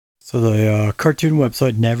So the cartoon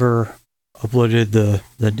website never uploaded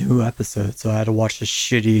the new episode, so I had to watch the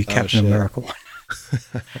shitty Captain America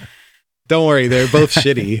one. Don't worry, they're both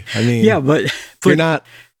shitty. I mean, yeah, but you're not.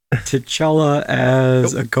 T'Challa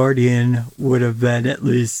as a Guardian would have been at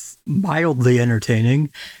least mildly entertaining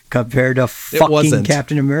compared to fucking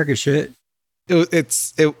Captain America shit.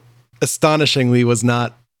 It astonishingly was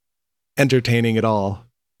not entertaining at all.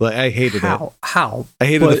 Like, I hated it. How? I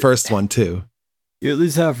hated the first one too. You at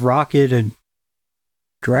least have Rocket and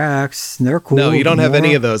Drax, and they're cool. No, you don't have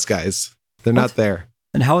any of those guys. They're not there.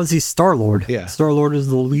 And how is he Star-Lord? Yeah. Star-Lord is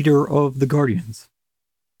the leader of the Guardians.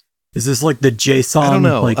 Is this like the Jason,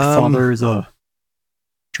 fathers,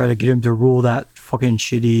 try to get him to rule that fucking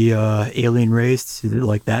shitty alien race? Is it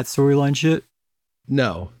like that storyline shit?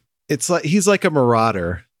 No. It's like, he's like a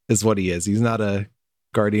marauder is what he is. He's not a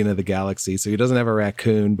Guardian of the Galaxy, so he doesn't have a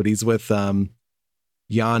raccoon, but he's with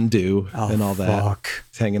Yondu and all that.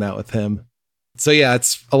 He's hanging out with him. So yeah,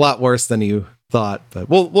 it's a lot worse than you thought, but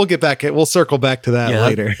we'll get back. We'll circle back to that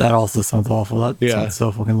later. That also sounds awful. That sounds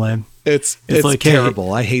so fucking lame. It's like,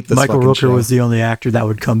 terrible. I hate this. Michael Rooker show. Was the only actor that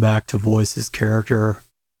would come back to voice his character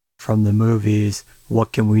from the movies.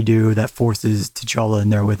 What can we do that forces T'Challa in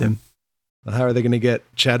there with him? How are they going to get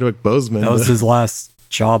Chadwick Boseman? That was his last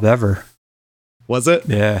job ever. Was it?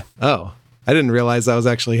 Yeah. Oh, I didn't realize that was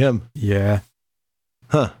actually him. Yeah.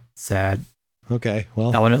 Huh. Sad. Okay.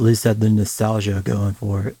 Well, that one at least had the nostalgia going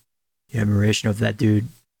for it. The admiration of that dude.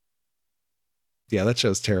 Yeah, that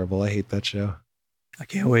show's terrible. I hate that show. I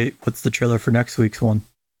can't wait. What's the trailer for next week's one?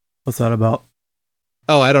 What's that about?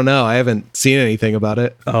 Oh, I don't know. I haven't seen anything about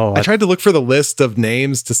it. Oh, I tried to look for the list of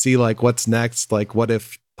names to see like what's next. Like, what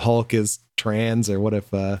if Hulk is trans, or what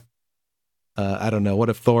if I don't know, what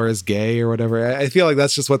if Thor is gay or whatever. I feel like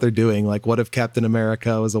that's just what they're doing. Like, what if Captain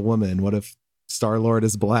America was a woman? What if Star-Lord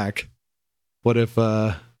is black? What if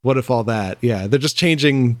all that? Yeah, they're just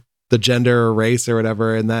changing the gender or race or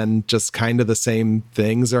whatever, and then just kind of the same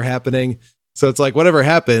things are happening. So it's like, whatever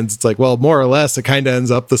happens, it's like, well, more or less, it kind of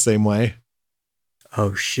ends up the same way.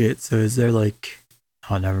 Oh, shit. So is there like...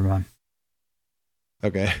 Oh, never mind.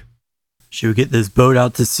 Okay. Should we get this boat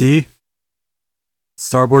out to sea?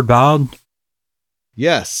 Starboard bound?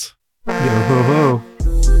 Yes. Yo ho ho.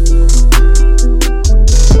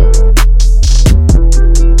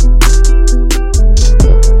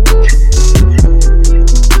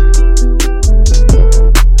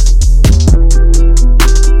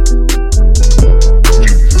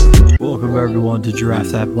 Welcome everyone to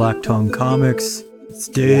Giraffes at Black Tongue Comics. It's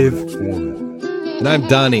Dave. And I'm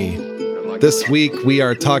Donnie. This week we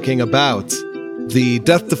are talking about the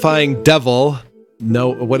death-defying devil. No,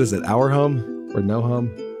 what is it? Our Home or No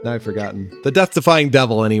Home? Now I've forgotten. The death-defying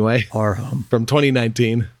devil, anyway. Our Home. From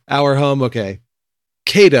 2019. Our Home, okay.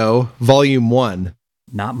 Kato, Volume 1.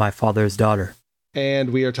 Not My Father's Daughter.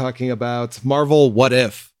 And we are talking about Marvel What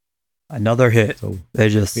If. Another hit. So, they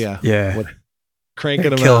just, cranking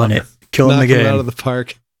them killing out. It. Killing the game. Out of the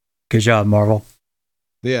park. Good job, Marvel.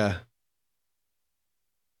 Yeah.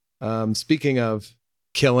 Speaking of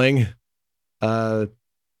killing, I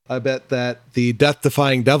bet that the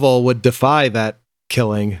death-defying devil would defy that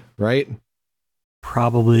killing, right?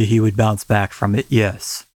 Probably he would bounce back from it,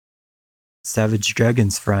 yes. Savage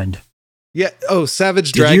Dragon's friend. Yeah. Oh,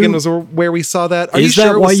 Savage Dragon was where we saw that. Are you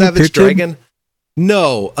sure it was Savage Dragon?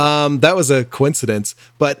 No, that was a coincidence.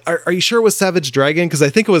 But are you sure it was Savage Dragon? Because I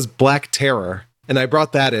think it was Black Terror, and I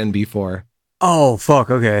brought that in before. Oh,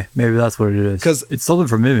 fuck. Okay. Maybe that's what it is. Because it's something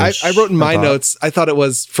from Image. I wrote in my notes, I thought it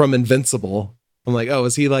was from Invincible. I'm like, oh,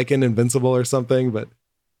 is he like in Invincible or something? But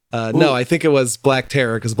no, I think it was Black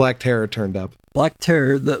Terror because Black Terror turned up. Black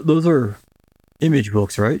Terror, those are Image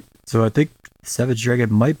books, right? So I think Savage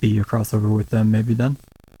Dragon might be a crossover with them maybe then.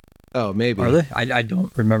 Oh, maybe. Are they? I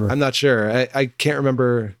don't remember. I'm not sure. I can't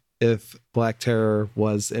remember if Black Terror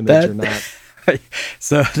was Image or not.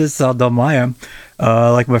 So this is how dumb I am.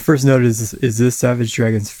 Like my first note is this Savage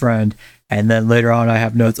Dragon's friend? And then later on I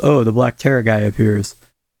have notes, oh, the Black Terror guy appears.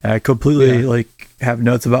 And I completely have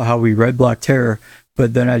notes about how we read Black Terror,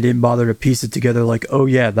 but then I didn't bother to piece it together like, oh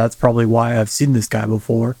yeah, that's probably why I've seen this guy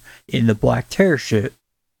before in the Black Terror shit.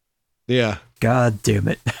 Yeah. God damn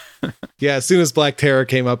it. Yeah, as soon as Black Terror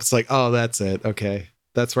came up, it's like, oh, that's it. Okay.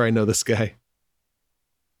 That's where I know this guy.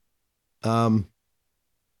 What'd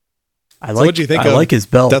you think? I like his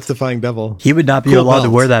belt. Death-defying devil. He would not be allowed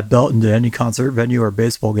to wear that belt into any concert venue or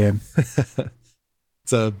baseball game.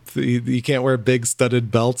 So you can't wear big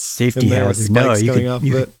studded belts. Safety hazard. No, you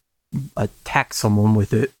could attack someone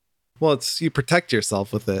with it. Well, you protect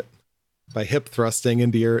yourself with it by hip thrusting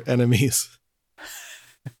into your enemies.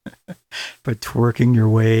 By twerking your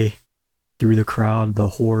way through the crowd, the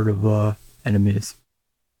horde of enemies.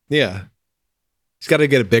 Yeah. He's got to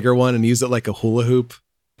get a bigger one and use it like a hula hoop.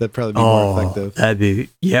 That'd probably be more effective. That'd be,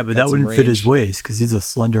 yeah, but Got that some wouldn't fit his range. waist because he's a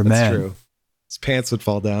slender That's man. true. His pants would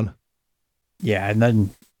fall down. Yeah, and then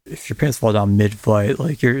if your pants fall down mid-fight,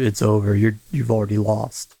 like it's over. You've already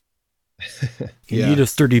lost. You need a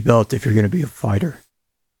sturdy belt if you're going to be a fighter.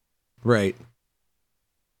 Right.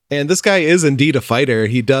 And this guy is indeed a fighter.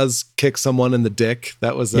 He does kick someone in the dick.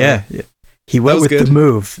 That was Yeah. He went was with good.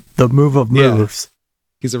 the move of Yeah. moves.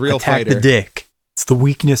 He's a real Attack fighter. the dick. It's the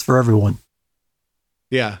weakness for everyone.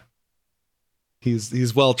 Yeah.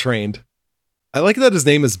 He's well trained. I like that his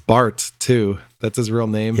name is Bart too. That's his real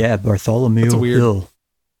name. Yeah, Bartholomew That's weird. Hill.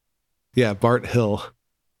 Yeah, Bart Hill.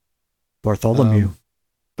 Bartholomew.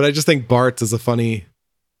 But I just think Bart is a funny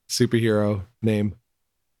superhero name.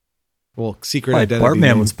 Well, secret Why, identity. Bartman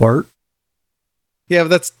name. was Bart. Yeah,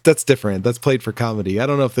 but that's different. That's played for comedy. I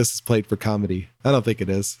don't know if this is played for comedy. I don't think it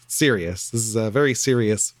is. It's serious. This is a very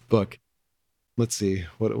serious book. Let's see.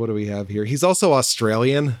 What do we have here? He's also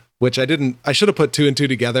Australian, which I should have put two and two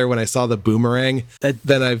together when I saw the boomerang. That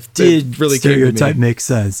It did really came to stereotype me. make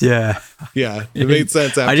sense. Yeah. Yeah, it made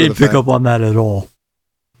sense after I didn't the pick fact. up on that at all.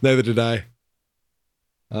 Neither did I.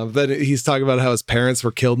 Then he's talking about how his parents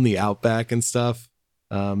were killed in the outback and stuff.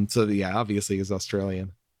 So yeah, obviously he's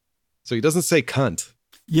Australian. So he doesn't say cunt.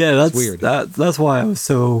 Yeah, that's weird. That's why I was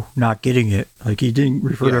so not getting it. Like he didn't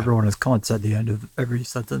refer to Yeah. everyone as cunts at the end of every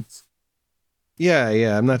sentence. Yeah,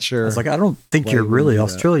 I'm not I sure. was like, I don't think why you're you wouldn't really do that.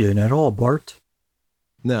 Australian at all, Bart.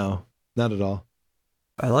 No, not at all.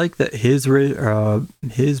 I like that his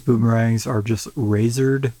boomerangs are just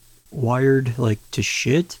razored, wired like to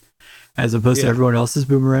shit, as opposed to Yeah. everyone else's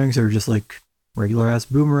boomerangs are just like regular ass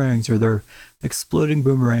boomerangs, or they're exploding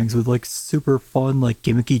boomerangs with like super fun like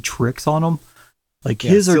gimmicky tricks on them. Like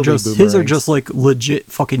Yeah, his are silly just boomerangs. like legit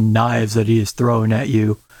fucking knives that he is throwing at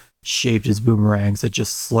you, shaped as boomerangs that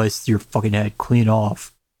just slice your fucking head clean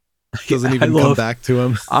off. Doesn't I even come back to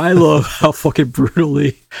him. I love how fucking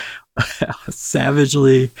brutally,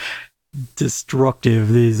 savagely destructive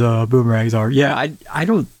these boomerangs are. Yeah, I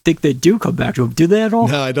don't think they do come back to him. Do they at all?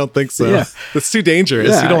 No, I don't think so. Yeah. It's too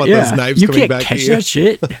dangerous. You don't want those knives you coming can't back catch at you. that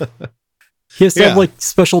shit. He has to have Yeah. like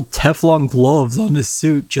special Teflon gloves on his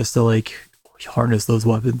suit just to like harness those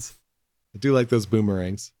weapons. I do like those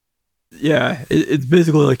boomerangs. Yeah, it's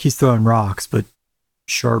basically like he's throwing rocks, but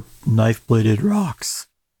sharp knife-bladed rocks.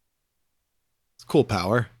 It's cool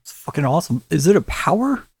power. It's fucking awesome. Is it a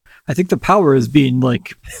power? I think the power is being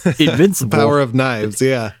like invincible. Power of knives,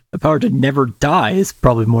 yeah. The power to never die is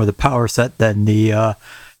probably more the power set than the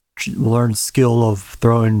learned skill of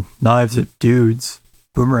throwing knives at dudes,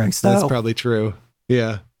 boomerang style. That's probably true.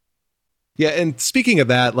 Yeah. Yeah, and speaking of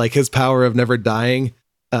that, like his power of never dying,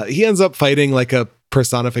 he ends up fighting like a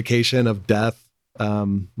personification of death,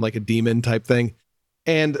 like a demon type thing.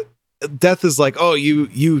 And Death is like, "Oh,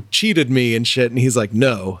 you cheated me and shit." And he's like,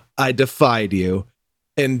 "No, I defied you."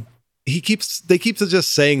 And they keep just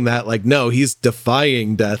saying that, like, no, he's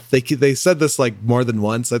defying Death. They said this like more than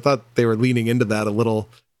once. I thought they were leaning into that a little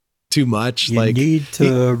too much. You like need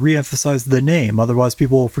to re-emphasize the name, otherwise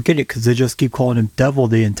people will forget it because they just keep calling him Devil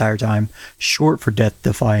the entire time, short for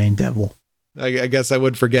Death-defying Devil. I guess I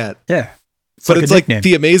would forget. Yeah, But it's a like nickname.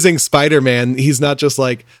 the Amazing Spider-Man. He's not just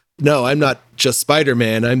like, no, I'm not just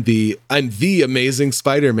Spider-Man. I'm the Amazing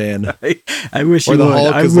Spider-Man. I wish Or you the would.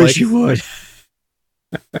 Hulk I is wish like- you would.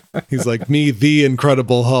 He's like, me, the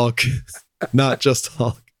Incredible Hulk, not just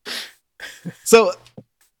Hulk. So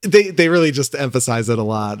they really just emphasize it a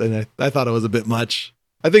lot, and I thought it was a bit much.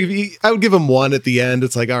 I think I would give him 1 at the end.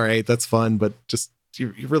 It's like, all right, that's fun, but just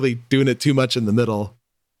you're really doing it too much in the middle.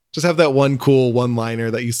 Just have that one cool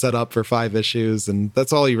one-liner that you set up for 5 issues, and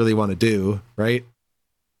that's all you really want to do, right?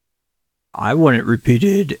 I want it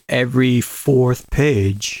repeated every 4th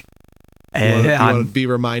page. And You want to be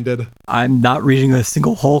reminded. I'm not reading a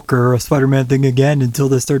single Hulk or a Spider-Man thing again until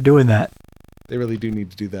they start doing that. They really do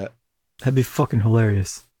need to do that. That'd be fucking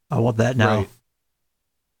hilarious. I want that now. Right.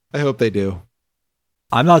 I hope they do.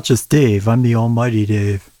 I'm not just Dave. I'm the Almighty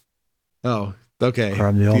Dave. Oh, okay. Or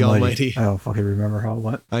I'm the Almighty. Almighty. I don't fucking remember how it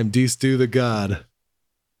went. I'm Stu the God.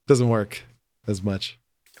 Doesn't work as much.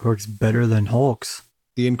 It works better than Hulk's.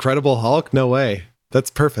 The Incredible Hulk? No way. That's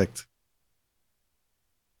perfect.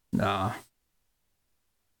 Nah.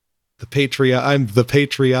 I'm the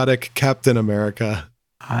patriotic Captain America.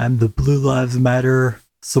 I'm the Blue Lives Matter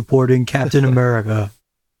supporting Captain America.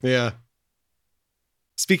 Yeah.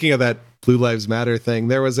 Speaking of that Blue Lives Matter thing,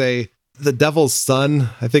 there was the Devil's Son.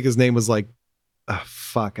 I think his name was like,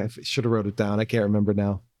 fuck, I should have wrote it down. I can't remember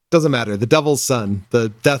now. Doesn't matter. The Devil's Son, the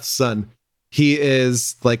Death's son. he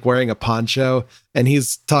is like wearing a poncho, and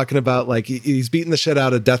he's talking about like he's beating the shit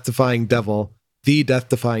out of Death-Defying Devil, the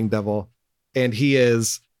Death-Defying Devil, and he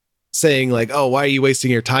is saying like, oh, why are you wasting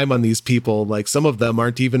your time on these people? Like some of them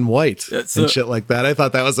aren't even white and shit like that. I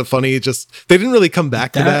thought that was a funny, just, they didn't really come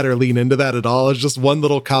back to that or lean into that at all. It was just one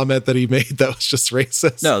little comment that he made that was just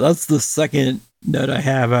racist. No, that's the second note I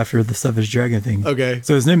have after the Savage Dragon thing. Okay.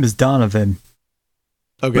 So his name is Donovan.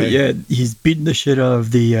 Okay. But yeah, he's beating the shit out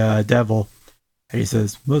of the devil. And he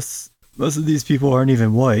says, most of these people aren't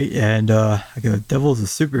even white. And I go, Devil's a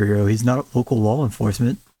superhero. He's not local law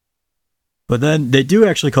enforcement. But then they do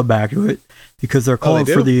actually come back to it because they're calling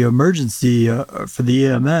for the emergency for the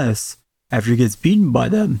EMS after he gets beaten by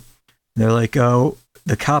them. And they're like, oh,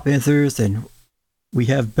 the cop answers, and we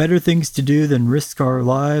have better things to do than risk our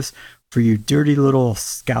lives for you dirty little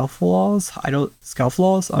scofflaws. I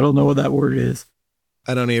don't know what that word is.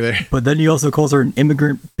 I don't either. But then he also calls her an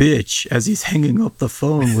immigrant bitch as he's hanging up the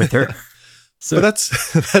phone with her. So but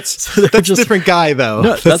that's a different guy though.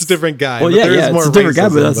 No, that's a different guy. Well, yeah, it's a different guy,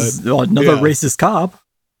 but that's another racist cop.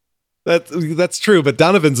 That's true. But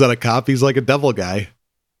Donovan's not a cop. He's like a devil guy.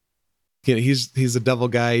 You know, he's a devil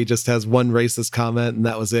guy. He just has one racist comment, and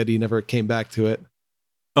that was it. He never came back to it.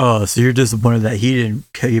 Oh, so you're disappointed that he didn't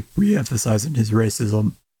keep re-emphasizing his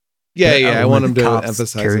racism? Yeah, I want him to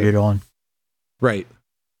emphasize carried it on. Right.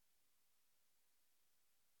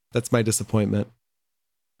 That's my disappointment.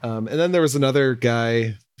 And then there was another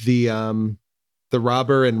guy, the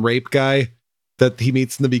robber and rape guy that he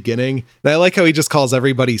meets in the beginning. And I like how he just calls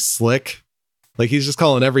everybody Slick. Like he's just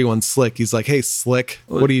calling everyone Slick. He's like, hey, Slick,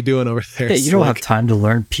 what are you doing over there? Yeah, you don't have time to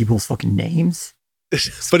learn people's fucking names.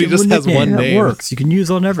 But he just has one name. That works. You can use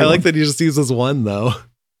on everyone. I like that he just uses one though.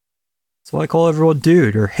 So I call everyone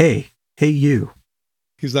dude or hey you.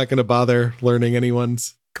 He's not going to bother learning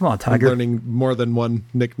anyone's. Come on, Tiger. Learning more than one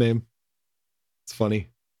nickname. It's funny.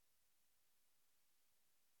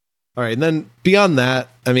 All right. And then beyond that,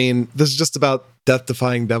 I mean, this is just about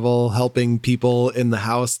Death-Defying Devil helping people in the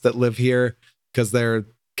house that live here because they're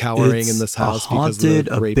cowering in this house because of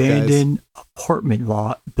the rape abandoned apartment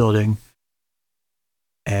lot building.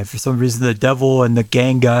 And for some reason, the devil and the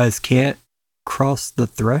gang guys can't cross the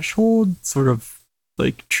threshold. Sort of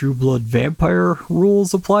like True Blood vampire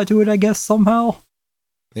rules apply to it, I guess, somehow.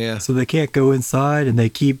 Yeah. So they can't go inside, and they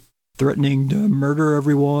keep threatening to murder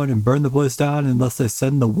everyone and burn the place down unless they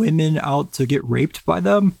send the women out to get raped by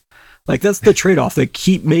them. Like, that's the trade-off they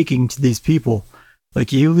keep making to these people.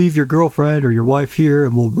 Like, you leave your girlfriend or your wife here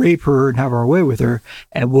and we'll rape her and have our way with her,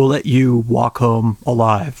 and we'll let you walk home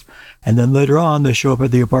alive. And then later on, they show up at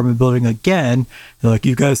the apartment building again. They're like,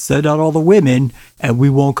 you guys send out all the women and we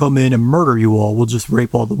won't come in and murder you all. We'll just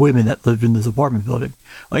rape all the women that lived in this apartment building.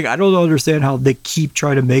 Like, I don't understand how they keep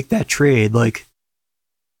trying to make that trade. Like,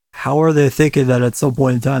 how are they thinking that at some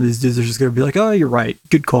point in time, these dudes are just going to be like, oh, you're right.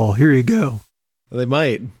 Good call. Here you go. They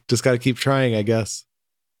might. Just got to keep trying, I guess.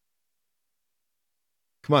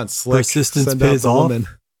 Come on, Slick. Persistence send pays off. Woman.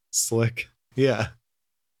 Slick. Yeah.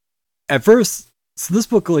 At first, so this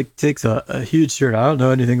book like takes a huge turn. I don't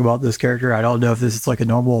know anything about this character. I don't know if this is like a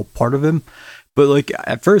normal part of him. But like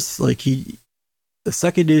at first, like the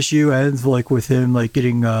second issue ends like with him like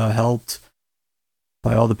getting helped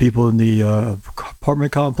by all the people in the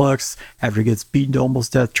apartment complex after he gets beaten to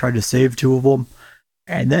almost death, trying to save two of them.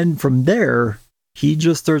 And then from there, he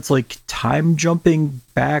just starts like time jumping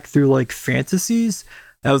back through like fantasies.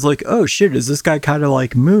 I was like, oh shit, is this guy kind of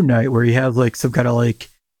like Moon Knight, where he has like some kind of like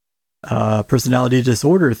personality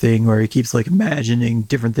disorder thing where he keeps like imagining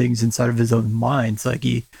different things inside of his own mind,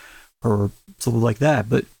 psyche, or something like that.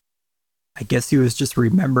 But I guess he was just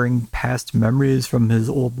remembering past memories from his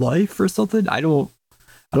old life or something. I don't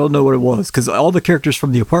know what it was, because all the characters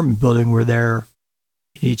from the apartment building were there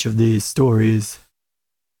in each of these stories.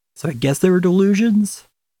 So I guess they were delusions,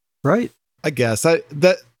 right? I guess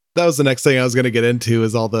that was the next thing I was going to get into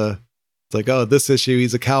is all the, it's like, oh, this issue,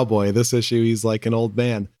 he's a cowboy. This issue, he's like an old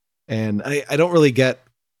man. And I don't really get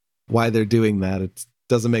why they're doing that. It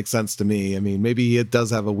doesn't make sense to me. I mean, maybe it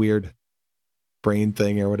does have a weird brain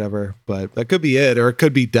thing or whatever, but that could be it. Or it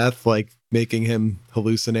could be death, like making him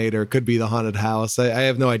hallucinate, or it could be the haunted house. I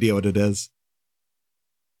have no idea what it is.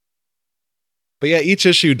 But yeah, each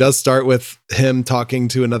issue does start with him talking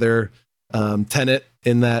to another tenant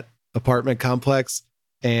in that apartment complex.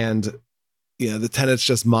 And, you know, the tenant's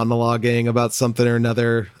just monologuing about something or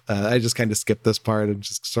another. I just kind of skipped this part and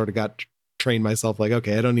just sort of got trained myself like,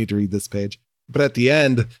 okay, I don't need to read this page. But at the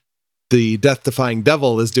end, the Death-Defying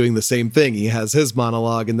Devil is doing the same thing. He has his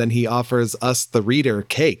monologue, and then he offers us, the reader,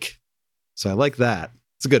 cake. So I like that.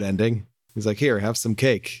 It's a good ending. He's like, here, have some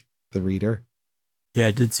cake, the reader. Yeah,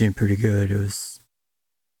 it did seem pretty good. It was,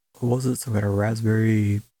 what was it? Some kind of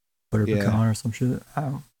raspberry butter Yeah. pecan or some shit. I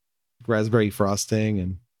don't. Raspberry frosting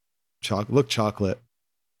and chocolate.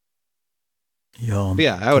 Yum. But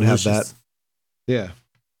yeah, I would have Delicious. that. Yeah.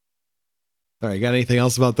 All right, got anything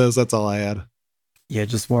else about this? That's all I had. Yeah,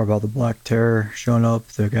 just more about the Black Terror showing up.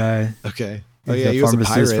 The guy, Okay. Oh the yeah, he was a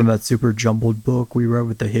pharmacist pirate. from that super jumbled book we read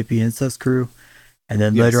with the hippie incest crew. And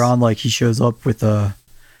then Yes. later on, like he shows up with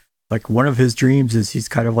like one of his dreams is he's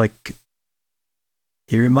kind of like,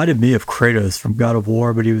 he reminded me of Kratos from God of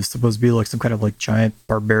War, but he was supposed to be like some kind of like giant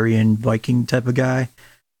barbarian Viking type of guy.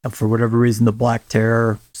 And for whatever reason, the Black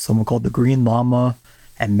Terror, someone called the Green Llama,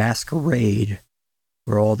 and Masquerade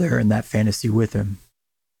were all there in that fantasy with him.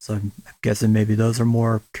 So I'm guessing maybe those are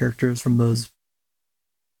more characters from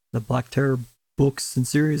the Black Terror books and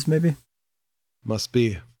series, maybe. Must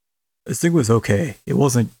be. This thing was okay. It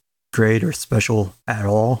wasn't great or special at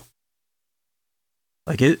all.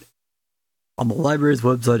 Like it, on the library's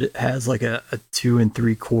website, it has like a 2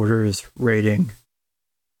 3/4 rating,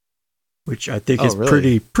 which I think is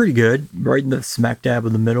really? pretty good. Right in the smack dab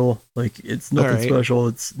in the middle. Like it's nothing Alright. special.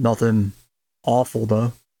 It's nothing awful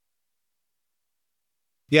though.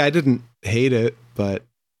 Yeah, I didn't hate it, but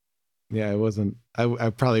yeah, it wasn't. I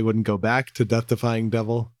probably wouldn't go back to Death Defying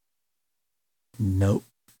Devil. Nope.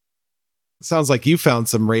 Sounds like you found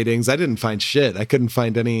some ratings. I didn't find shit. I couldn't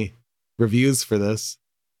find any reviews for this.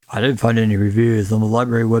 I didn't find any reviews on the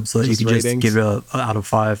library website. Just You can just ratings? give it a out of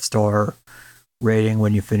 5-star rating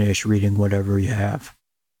when you finish reading whatever you have.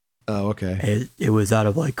 Oh, okay. It was out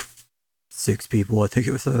of like 6 people. I think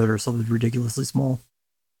it was or something ridiculously small.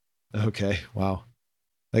 Okay. Wow.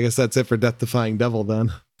 I guess that's it for Death Defying Devil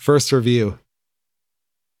then. First review.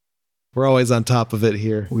 We're always on top of it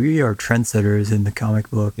here. We are trendsetters in the comic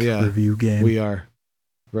book Yeah, review game. We are.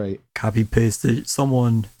 Right. Copy pasted.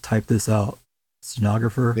 Someone type this out.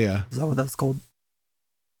 Stenographer. Yeah. Is that what that's called?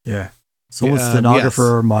 Yeah. Someone Yeah,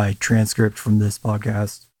 stenographer my transcript from this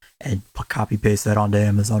podcast and copy paste that onto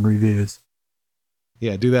Amazon reviews.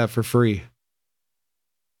 Yeah, do that for free.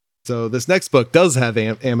 So this next book does have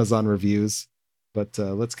Amazon reviews, but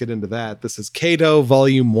let's get into that. This is Kato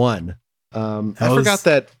Volume 1. I forgot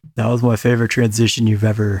that. That was my favorite transition you've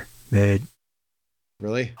ever made.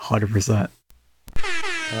 Really? 100%.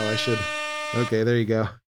 Oh, I should. Okay, there you go.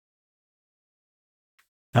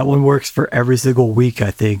 That one works for every single week,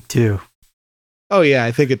 I think, too. Oh, yeah,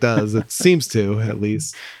 I think it does. It seems to, at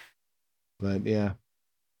least. But yeah.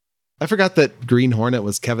 I forgot that Green Hornet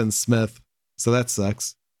was Kevin Smith, so that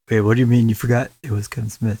sucks. Wait, what do you mean you forgot it was Kevin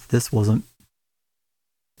Smith? This wasn't.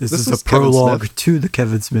 This is was a Kevin prologue Smith. to the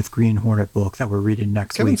Kevin Smith Green Hornet book that we're reading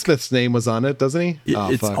next Kevin week. Smith's name was on it, doesn't he?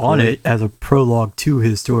 It's on really? it as a prologue to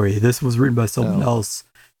his story. This was written by someone Oh. else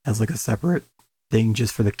as like a separate thing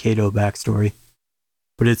just for the Kato backstory.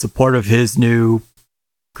 But it's a part of his new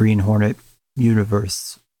Green Hornet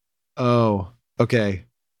universe. Oh, okay.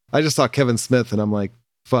 I just saw Kevin Smith and I'm like,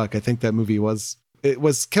 fuck, I think that movie was. It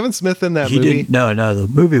was Kevin Smith in that He movie? didn't. No, the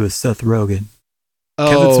movie was Seth Rogen. Oh,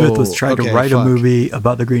 Kevin Smith was trying to okay, write a fuck. movie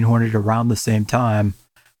about the Green Hornet around the same time,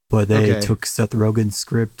 but they Okay. took Seth Rogen's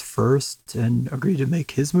script first and agreed to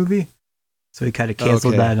make his movie. So he kind of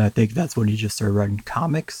canceled Okay. that, and I think that's when he just started writing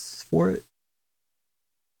comics for it.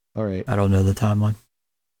 All right. I don't know the timeline.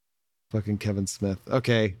 Fucking Kevin Smith.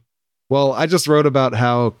 Okay. Well, I just wrote about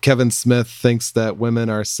how Kevin Smith thinks that women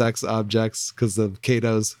are sex objects because of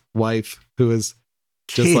Kato's wife, who is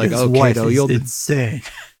just like, Kato's oh, wife Kato, is you'll. insane.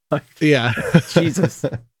 Yeah. Jesus.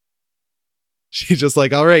 She's just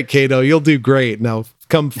like, all right, Kato, you'll do great. Now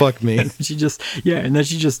come fuck me. She just, yeah, and then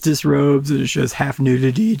she just disrobes and it shows half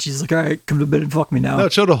nudity. And she's like, all right, come to bed and fuck me now. No,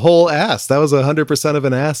 it showed a whole ass. That was 100% of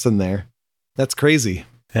an ass in there. That's crazy.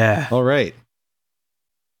 Yeah. All right.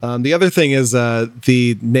 The other thing is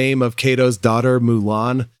the name of Kato's daughter,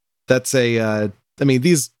 Mulan. That's I mean,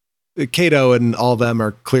 these Kato and all of them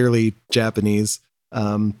are clearly Japanese,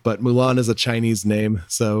 but Mulan is a Chinese name.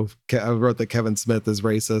 So I wrote that Kevin Smith is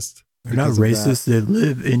racist. They're not because of racist. They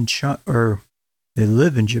live in they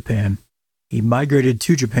live in Japan. He migrated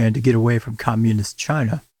to Japan to get away from communist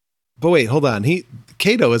China. But wait, hold on.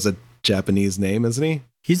 Kato is a Japanese name, isn't he?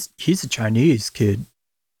 He's a Chinese kid. At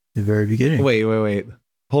the very beginning. Wait.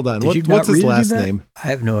 Hold on. Did you not What's his read any of last that? name? I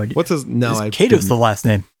have no idea. What's his? No, I. Kato's the didn't. last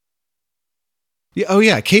name. Yeah, oh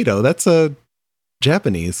yeah, Kato. That's a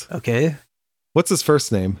Japanese. Okay. What's his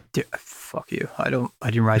first name? Fuck you. I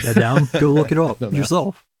didn't write that down. Go look it up No.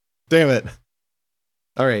 yourself. Damn it.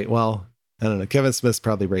 All right. Well, I don't know. Kevin Smith's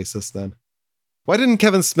probably racist then. Why didn't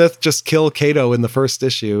Kevin Smith just kill Kato in the first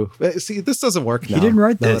issue? See, this doesn't work now. He didn't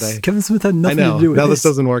write now that this. Kevin Smith had I nothing know. to do with Now this. this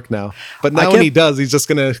doesn't work now. But now when he does, he's just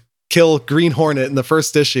going to kill Green Hornet in the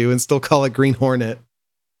first issue and still call it Green Hornet.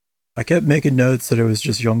 I kept making notes that it was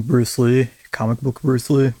just young Bruce Lee, comic book Bruce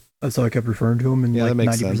Lee. That's how I kept referring to him in like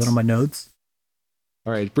 90% of my notes.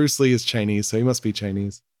 All right, Bruce Lee is Chinese, so he must be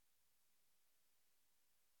Chinese.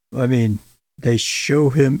 I mean, they show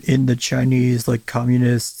him in the Chinese, like,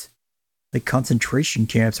 communist, like, concentration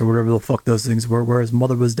camps or whatever the fuck those things were, where his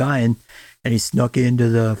mother was dying, and he snuck into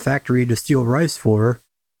the factory to steal rice for her.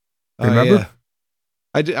 Remember?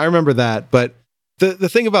 Yeah. I remember that, but the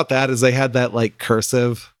thing about that is they had that, like,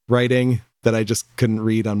 cursive writing that I just couldn't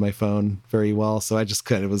read on my phone very well, so I just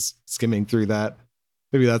kind of was skimming through that.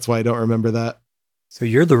 Maybe that's why I don't remember that. So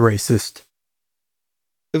you're the racist.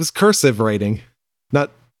 It was cursive writing, not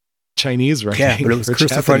Chinese writing. Yeah, but it was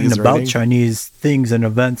cursive writing about Chinese things and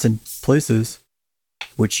events and places,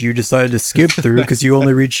 which you decided to skip through because you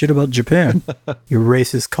only read shit about Japan. You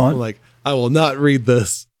racist cunt. I'm like, I will not read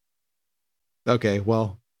this. Okay,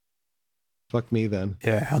 well, fuck me then.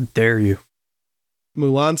 Yeah, how dare you?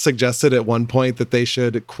 Mulan suggested at one point that they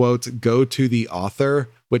should, quote, go to the author,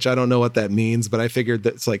 which I don't know what that means, but I figured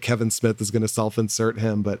that it's like Kevin Smith is going to self-insert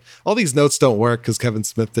him, but all these notes don't work because Kevin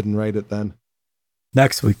Smith didn't write it then.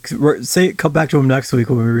 Next week. Come back to him next week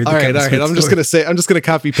when we read the Kevin Smith story. I'm just going to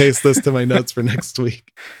copy paste this to my notes for next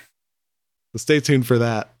week. So stay tuned for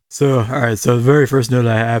that. So, all right. So the very first note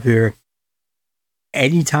I have here,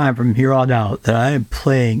 anytime from here on out that I am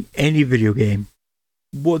playing any video game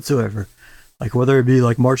whatsoever, like whether it be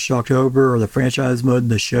like March to October or the franchise mode in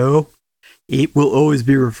the show, it will always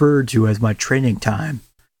be referred to as my training time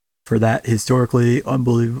for that historically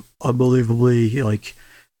unbelievably, like,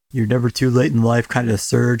 you're never too late in life kind of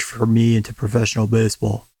surge for me into professional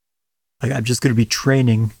baseball. Like, I'm just going to be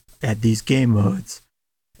training at these game modes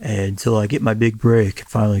until I get my big break and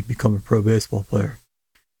finally become a pro baseball player.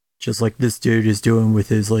 Just like this dude is doing with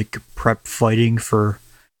his, like, prep fighting for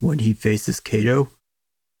when he faces Kato.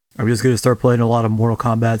 I'm just going to start playing a lot of Mortal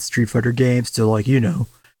Kombat, Street Fighter games to, like,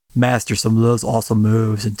 master some of those awesome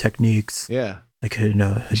moves and techniques. Yeah. Like,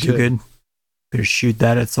 Hadouken. Gonna shoot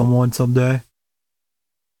that at someone someday.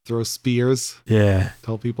 Throw spears. Yeah.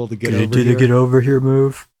 Tell people to get over here. Do the get over here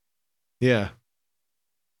move. Yeah.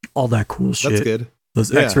 All that cool shit. That's good.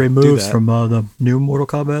 Those X-ray moves from the new Mortal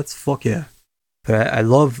Kombat's. Fuck yeah. But I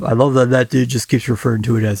love that dude just keeps referring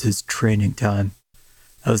to it as his training time.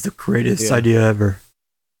 That was the greatest idea ever.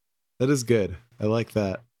 That is good. I like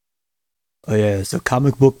that. Oh yeah, so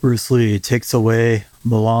comic book Bruce Lee takes away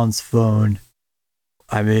Mulan's phone.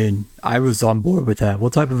 I mean, I was on board with that.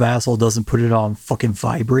 What type of asshole doesn't put it on fucking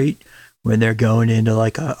vibrate when they're going into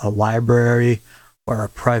like a library or a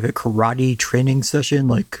private karate training session?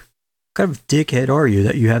 Like, what kind of dickhead are you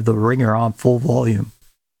that you have the ringer on full volume?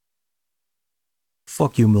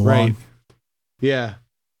 Fuck you, Mulan. Right. Yeah.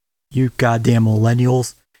 You goddamn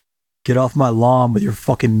millennials. Get off my lawn with your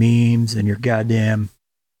fucking memes and your goddamn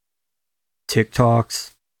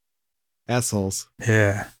TikToks. Assholes.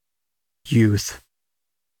 Yeah. Youth.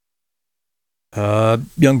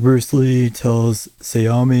 Young Bruce Lee tells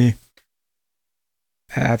Sayami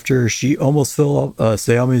after she almost fell off,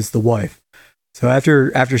 Sayami's the wife. So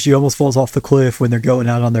after she almost falls off the cliff when they're going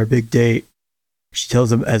out on their big date, she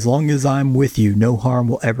tells him, as long as I'm with you, no harm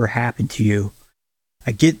will ever happen to you.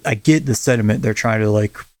 I get the sentiment they're trying to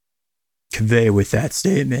like convey with that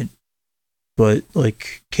statement. But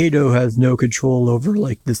like Kato has no control over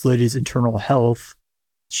like this lady's internal health.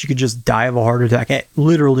 She could just die of a heart attack at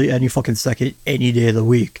literally any fucking second, any day of the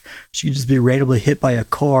week. She could just be randomly hit by a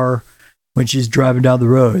car when she's driving down the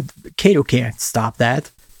road. Kato can't stop that.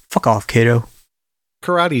 Fuck off, Kato.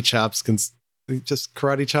 Karate chops can just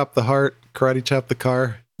karate chop the heart, karate chop the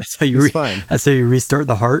car. That's how you fine. That's how you restart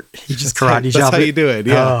the heart. You just karate chop it. That's how you do it.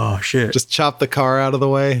 Yeah. Oh shit. Just chop the car out of the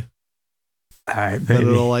way. All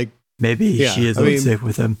right, maybe she is unsafe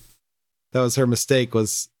with him. That was her mistake.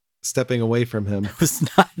 Was stepping away from him. It was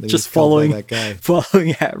not just following that guy.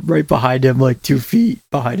 Following right behind him, like 2 feet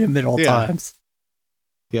behind him at all times.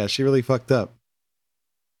 Yeah, she really fucked up.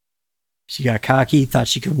 She got cocky, thought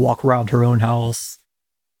she could walk around her own house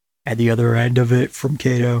at the other end of it from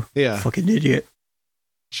Kato. Yeah. Fucking idiot.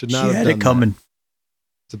 Should not have had done it coming. That.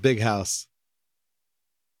 It's a big house.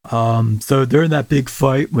 So during that big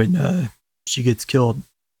fight when she gets killed,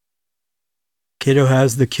 Kato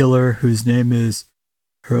has the killer, whose name is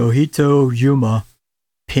Hirohito Yuma,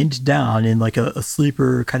 pinned down in like a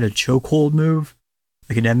sleeper kind of chokehold move,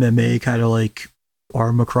 like an MMA kind of like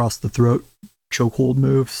arm across the throat chokehold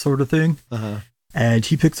move sort of thing. Uh-huh. And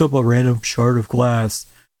he picks up a random shard of glass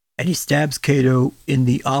and he stabs Kato in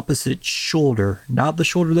the opposite shoulder, not the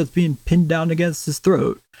shoulder that's being pinned down against his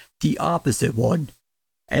throat, the opposite one.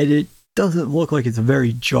 And it doesn't look like it's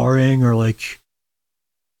very jarring or like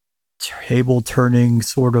table turning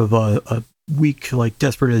sort of a weak, like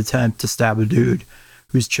desperate attempt to stab a dude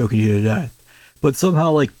who's choking you to death. But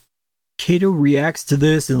somehow, like, Kato reacts to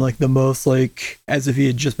this in like the most, like, as if he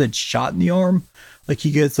had just been shot in the arm. Like,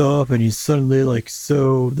 he gets up and he's suddenly like,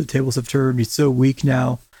 so the tables have turned, he's so weak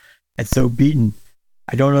now and so beaten.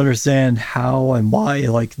 I don't understand how and why,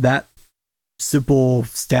 like, that simple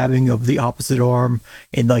stabbing of the opposite arm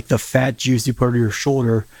in like the fat juicy part of your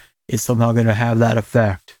shoulder is somehow going to have that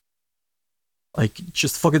effect. Like,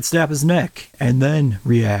 just fucking snap his neck and then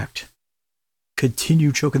react.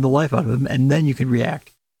 Continue choking the life out of him and then you can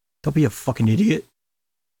react. Don't be a fucking idiot.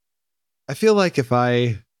 I feel like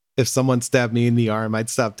if someone stabbed me in the arm, I'd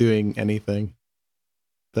stop doing anything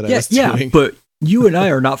that I was doing. But you and I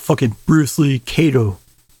are not fucking Bruce Lee, Kato.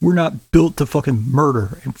 We're not built to fucking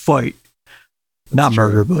murder and fight. Not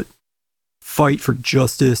murder, but fight for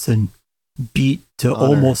justice and beat to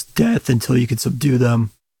Honor. Almost death until you can subdue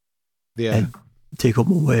them. Yeah. And take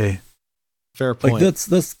them away. Fair point. Like,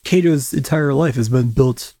 that's Kato's entire life has been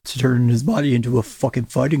built to turn his body into a fucking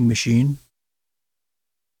fighting machine.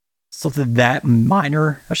 Something that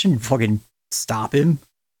minor, I shouldn't fucking stop him.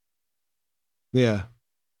 Yeah.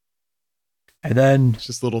 And then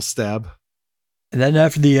just a little stab. And then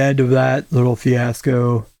after the end of that little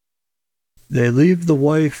fiasco, they leave the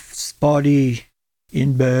wife's body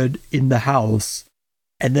in bed in the house,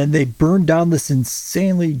 and then they burn down this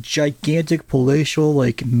insanely gigantic palatial,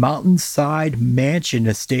 like, mountainside mansion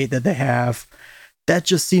estate that they have. That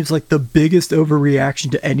just seems like the biggest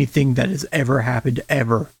overreaction to anything that has ever happened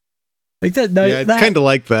ever. Like, that Yeah, I kind of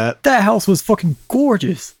like that. That house was fucking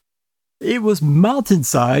gorgeous. It was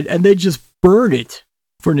mountainside, and they just burn it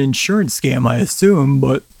for an insurance scam, I assume,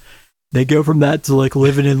 but they go from that to like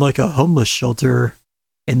living in like a homeless shelter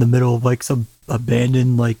in the middle of like some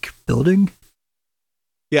abandoned like building.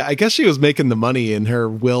 Yeah, I guess she was making the money, and her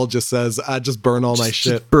will just says, "I just burn all my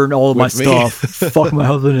shit, just burn all of my with me." stuff, fuck my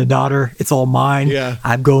husband and daughter. It's all mine. Yeah,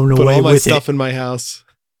 I'm going put away all my with stuff it. in my house,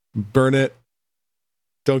 burn it.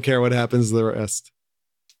 Don't care what happens to the rest.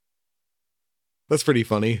 That's pretty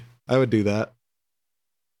funny. I would do that.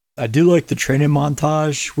 I do like the training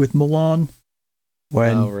montage with Milan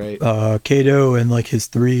when Kato and like his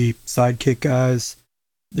three sidekick guys,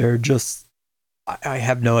 they're just, I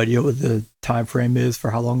have no idea what the time frame is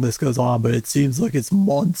for how long this goes on, but it seems like it's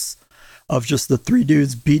months of just the three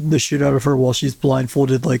dudes beating the shit out of her while she's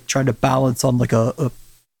blindfolded, like trying to balance on like a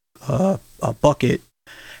bucket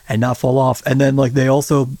and not fall off. And then like they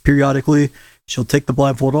also periodically, she'll take the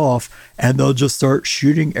blindfold off and they'll just start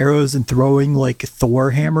shooting arrows and throwing like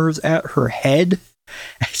Thor hammers at her head.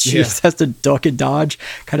 And she just has to duck and dodge,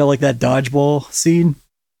 kind of like that dodgeball scene.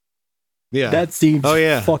 Yeah. That seems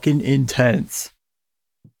fucking intense.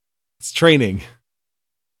 It's training.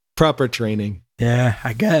 Proper training. Yeah,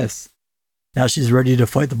 I guess. Now she's ready to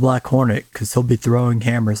fight the Black Hornet because he'll be throwing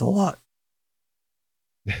hammers a lot.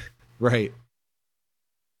 Right.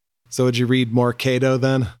 So would you read more Kato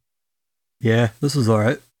then? Yeah, this was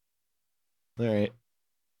alright. Alright.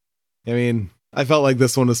 I mean, I felt like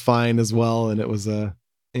this one was fine as well, and it was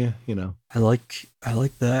yeah, you know. I like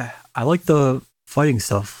that. I like the fighting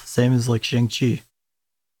stuff, same as like Shang-Chi.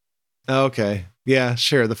 Okay. Yeah,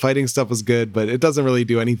 sure. The fighting stuff was good, but it doesn't really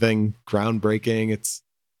do anything groundbreaking. It's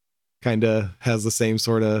kind of has the same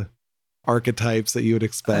sort of archetypes that you would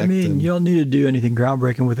expect. I mean, you don't need to do anything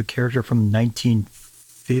groundbreaking with a character from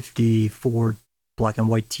 1954 black and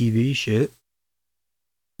white TV shit.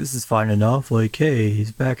 This is fine enough. Like, hey,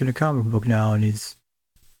 he's back in a comic book now and he's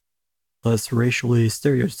less racially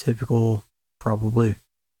stereotypical, probably.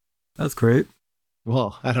 That's great.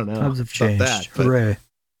 Well, I don't know. Times have changed. Hooray.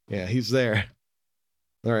 Yeah, he's there.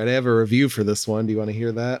 All right, I have a review for this one. Do you want to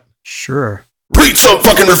hear that? Sure. Read some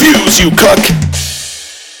fucking reviews, you cuck!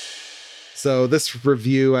 So this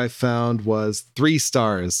review I found was 3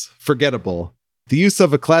 stars. Forgettable. The use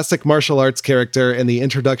of a classic martial arts character and the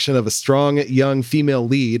introduction of a strong, young female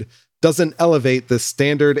lead doesn't elevate the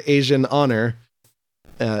standard Asian honor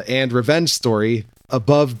and revenge story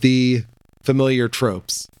above the familiar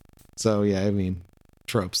tropes. So yeah, I mean,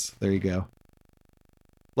 tropes. There you go.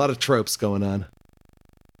 A lot of tropes going on.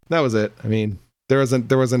 That was it. I mean, there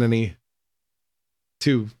wasn't any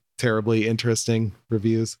too terribly interesting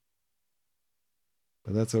reviews.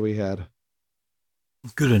 But that's what we had.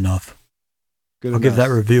 Good enough. Good I'll give that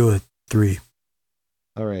review a 3.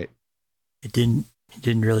 All right. It didn't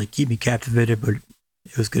really keep me captivated, but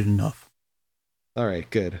it was good enough. All right,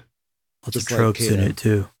 good. Lots of tropes in it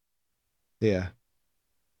too. Yeah.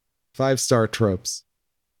 5-star tropes.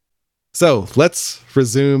 So let's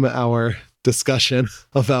resume our discussion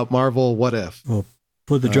about Marvel What If. Well,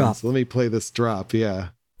 put the drop. So let me play this drop. Yeah.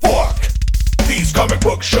 Fuck these comic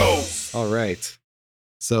book shows. All right.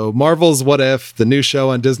 So Marvel's What If, the new show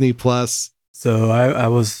on Disney Plus. So I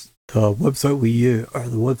was the website we use, or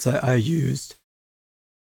the website I used,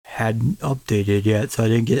 hadn't updated yet, so I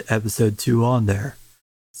didn't get episode 2 on there.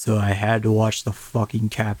 So I had to watch the fucking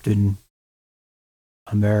Captain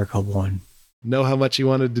America one. Know how much you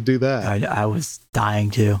wanted to do that. I was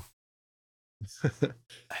dying to.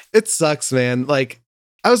 It sucks, man. Like,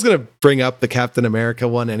 I was going to bring up the Captain America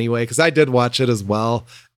one anyway, because I did watch it as well.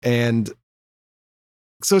 And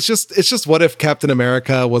so it's just what if Captain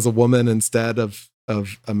America was a woman instead of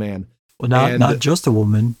a man? Well, not just a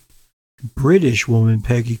woman, British woman,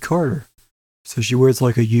 Peggy Carter. So she wears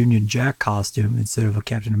like a Union Jack costume instead of a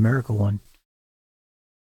Captain America one.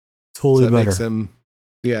 Totally so that better. Makes him,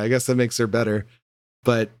 yeah, I guess that makes her better.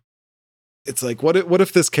 But it's like, what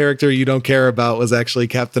if this character you don't care about was actually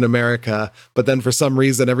Captain America, but then for some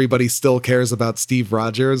reason everybody still cares about Steve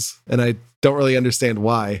Rogers, and I don't really understand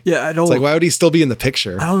why. Yeah, I don't. It's like, why would he still be in the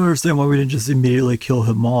picture? I don't understand why we didn't just immediately kill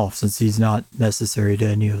him off, since he's not necessary to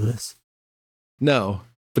any of this. No,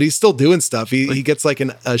 but he's still doing stuff. He gets like a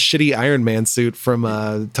shitty Iron Man suit from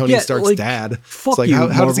Tony Stark's dad. Fuck it's like, you,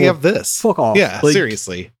 how does he Marvel. have this? Fuck off. Yeah, Like,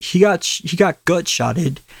 seriously. He got gut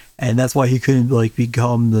shotted, and that's why he couldn't like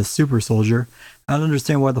become the super soldier. I don't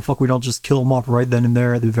understand why the fuck we don't just kill him off right then and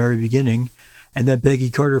there at the very beginning. And then Peggy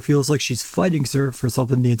Carter feels like she's fighting Sir for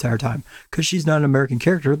something the entire time. Because she's not an American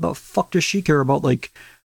character. The fuck does she care about, like,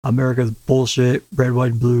 America's bullshit, red,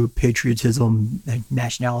 white, and blue, patriotism, and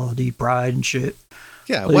nationality, pride, and shit?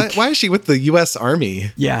 Yeah, like, why is she with the U.S.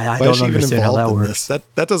 Army? Yeah, I Why is don't she even understand how that involved in works. this?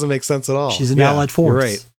 That doesn't make sense at all. She's an Yeah, allied force. You're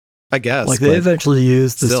right. I guess. Like, they eventually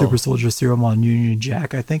used the still. super soldier serum on Union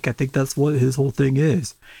Jack. I think that's what his whole thing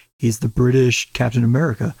is. He's the British Captain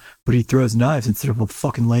America, but he throws knives instead of a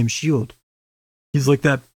fucking lame shield. He's like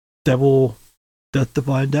that devil, that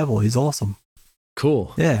divine devil. He's awesome.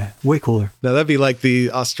 Cool. Yeah, way cooler. Now that'd be like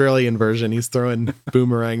the Australian version. He's throwing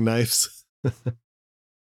boomerang knives.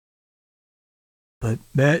 But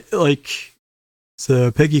man, like,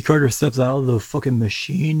 so Peggy Carter steps out of the fucking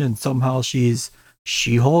machine, and somehow she's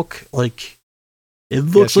She-Hulk. Like, it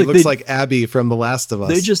looks she like looks like Abby from The Last of Us.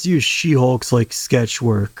 they just use She-Hulk's like sketch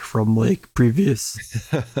work from like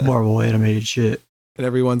previous Marvel animated shit. And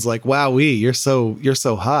everyone's like, "Wowee, you're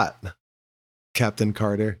so hot, Captain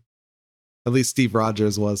Carter." At least Steve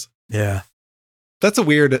Rogers was. Yeah, That's a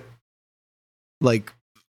weird, like,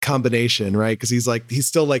 combination, right? Because he's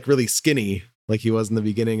still like really skinny, like he was in the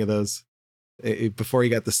beginning of those, before he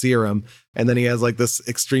got the serum, and then he has like this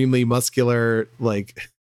extremely muscular like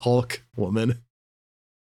Hulk woman.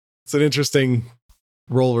 It's an interesting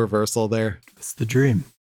role reversal there. it's the dream.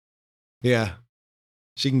 Yeah,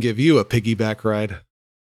 she can give you a piggyback ride.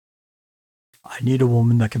 I need a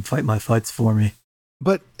woman that can fight my fights for me.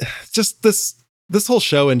 But just this whole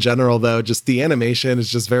show in general, though, just the animation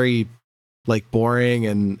is just very like boring,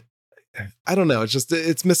 and I don't know.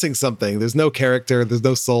 It's missing something. There's no character. There's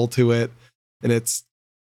no soul to it, and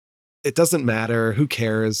it doesn't matter. Who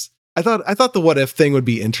cares? I thought the what if thing would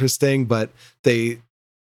be interesting, but they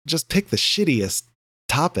just pick the shittiest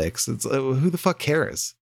topics. It's who the fuck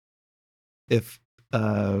cares? If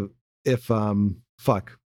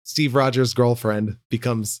Steve Rogers' girlfriend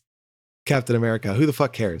becomes Captain America, who the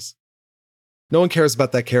fuck cares? No one cares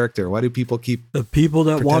about that character. Why do people keep The people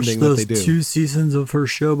that watched pretending that those they do? 2 seasons of her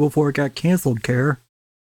show before it got canceled care?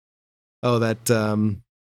 Oh, that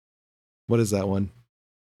what is that one?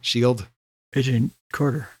 Shield? Agent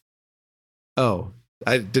Carter. Oh,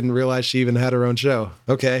 I didn't realize she even had her own show.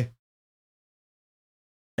 Okay.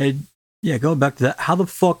 And yeah, going back to that, how the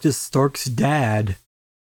fuck does Stark's dad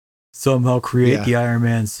somehow create Yeah. the Iron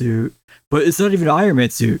Man suit? But it's not even an Iron Man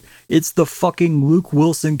suit. It's the fucking Luke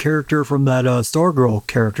Wilson character from that Stargirl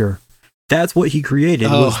character. That's what he created,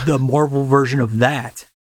 was Oh. the Marvel version of that.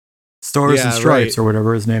 Stars Yeah, and Stripes, right. or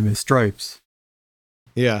whatever his name is, Stripes.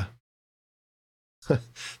 Yeah.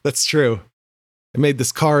 That's true. It made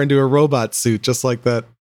this car into a robot suit, just like that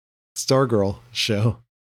Stargirl show.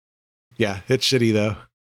 Yeah, it's shitty though.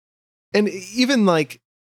 And even like,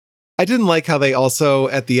 I didn't like how they also,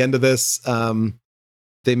 at the end of this,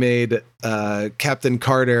 they made Captain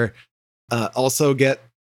Carter also get,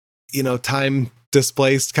 time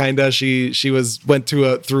displaced, kinda. She went through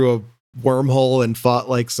a wormhole and fought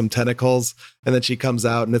like some tentacles, and then she comes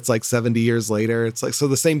out and it's like 70 years later. It's like, so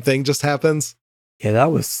the same thing just happens. Yeah,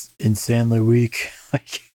 that was insanely weak.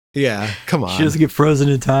 Like, Yeah, come on. she doesn't get frozen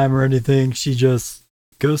in time or anything. She just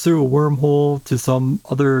goes through a wormhole to some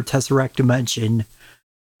other Tesseract dimension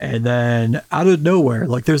And then out of nowhere,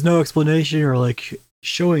 like there's no explanation or like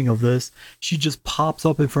showing of this, she just pops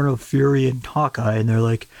up in front of Fury and Hawkeye, and they're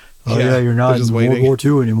like, "Oh yeah, you're not in World War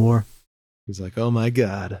II anymore." He's like, "Oh my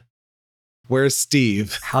god, where's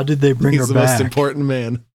Steve? How did they bring He's her the back? most important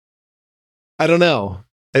man." I don't know.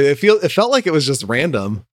 It felt like it was just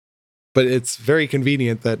random, but it's very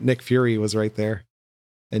convenient that Nick Fury was right there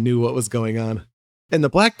and knew what was going on. And the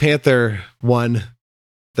Black Panther one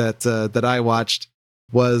that I watched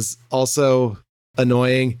was also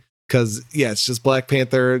annoying because it's just Black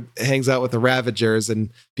Panther hangs out with the Ravagers, and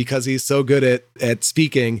because he's so good at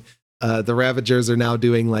speaking, the Ravagers are now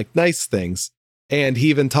doing like nice things. And he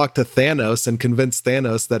even talked to Thanos and convinced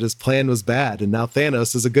Thanos that his plan was bad, and now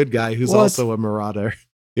Thanos is a good guy who's also a marauder.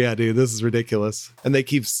 Yeah, dude, this is ridiculous. And they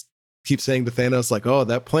keep saying to Thanos like, "Oh,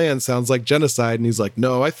 that plan sounds like genocide," and he's like,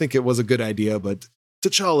 "No, I think it was a good idea, but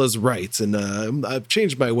T'Challa's right, and I've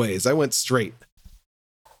changed my ways. I went straight."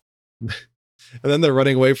 And then they're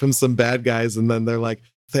running away from some bad guys, and then they're like,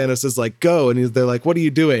 Thanos is like, "Go," and they're like, "What are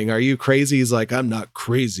you doing? Are you crazy?" He's like, "I'm not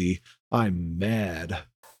crazy. I'm mad."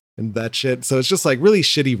 And that shit. So it's just like really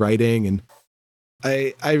shitty writing, and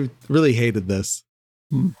I really hated this.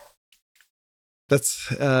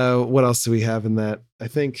 That's what else do we have in that? I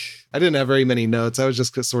think I didn't have very many notes. I was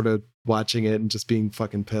just sort of watching it and just being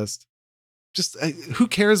fucking pissed. Just who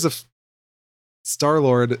cares if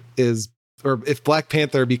Star-Lord is, or if Black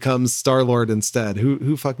Panther becomes Star-Lord instead?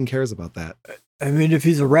 Who fucking cares about that? I mean, if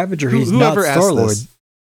he's a Ravager, he's not Star-Lord.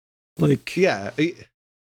 Like, yeah.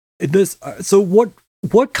 This. So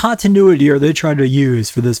what continuity are they trying to use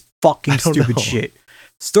for this fucking stupid shit?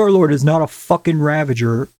 Star-Lord is not a fucking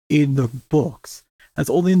Ravager in the books. That's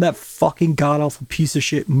only in that fucking god-awful piece of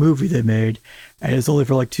shit movie they made, and it's only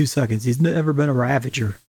for like 2 seconds. He's never been a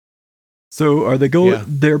Ravager. So are they going? Yeah.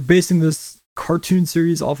 They're basing this cartoon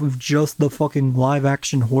series off of just the fucking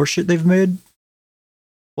live-action horseshit they've made?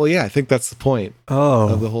 Well, yeah, I think that's the point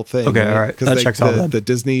of the whole thing. Okay, right? All right. That checks out. The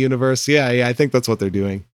Disney universe. Yeah, I think that's what they're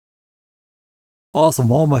doing.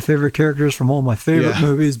 Awesome. All my favorite characters from all my favorite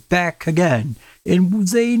movies back again in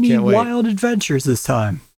zany wild adventures this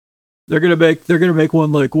time. They're gonna make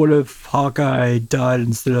one like, what if Hawkeye died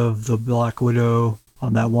instead of the Black Widow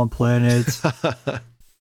on that one planet?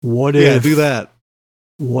 What if do that?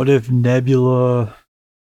 What if Nebula?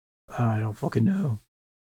 I don't fucking know.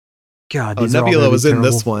 God, Nebula was in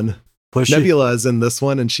this one. Was Nebula is in this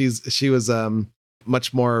one, and she was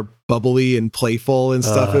much more bubbly and playful and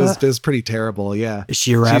stuff. It was pretty terrible. Yeah. Is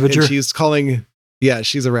she a Ravager? She's calling. Yeah,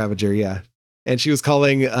 she's a Ravager. Yeah, and she was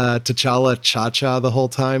calling T'Challa Cha-Cha the whole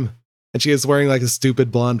time, and she was wearing like a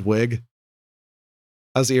stupid blonde wig.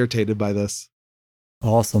 I was irritated by this.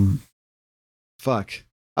 Awesome. Fuck.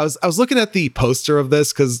 I was looking at the poster of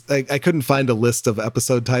this because I couldn't find a list of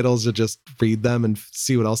episode titles to just read them and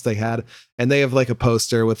see what else they had. And they have like a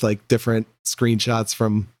poster with like different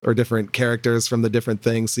screenshots or different characters from the different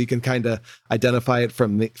things. So you can kind of identify it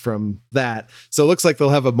from that. So it looks like they'll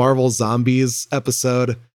have a Marvel Zombies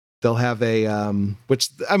episode. They'll have a, which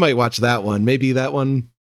I might watch that one. Maybe that one,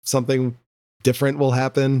 something different will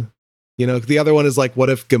happen. You know, the other one is like, what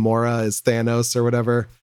if Gamora is Thanos or whatever?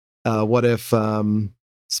 What if,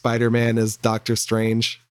 Spider-Man is Doctor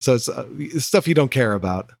Strange. So it's stuff you don't care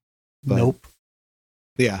about. But, nope.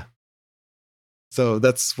 Yeah. So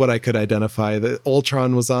that's what I could identify. The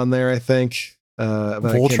Ultron was on there, I think. But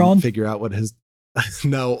I can't figure out what his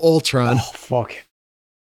no, Ultron. Oh fuck.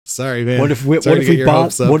 Sorry, man. What if we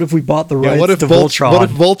bought the rights to Voltron? What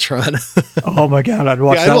if Voltron? Oh my god, I'd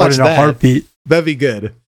watch that one in a heartbeat. That'd be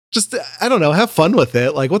good. Just I don't know, have fun with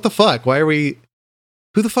it. Like, what the fuck? Who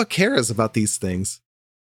the fuck cares about these things?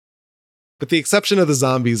 With the exception of the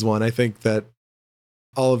zombies one, I think that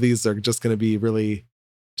all of these are just going to be really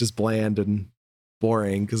just bland and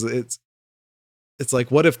boring because it's like,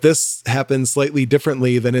 what if this happens slightly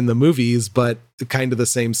differently than in the movies, but kind of the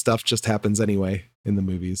same stuff just happens anyway in the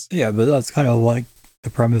movies? Yeah, but that's kind of like the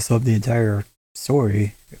premise of the entire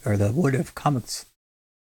story or the what if comics.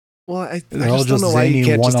 Well, I just don't know why you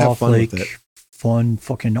can't just have fun with it. Fun,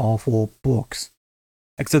 fucking awful books.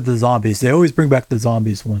 Except the zombies. They always bring back the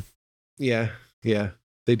zombies one. Yeah,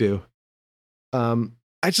 they do.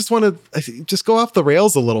 I just want to just go off the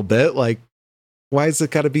rails a little bit. Like, why is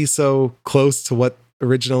it got to be so close to what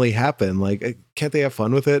originally happened? Like, can't they have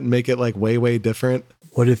fun with it and make it like way, way different?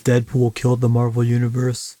 What if Deadpool killed the Marvel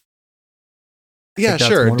Universe? Yeah,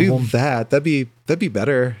 sure. Do that. That'd be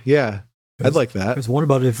better. Yeah, I'd like that. There's one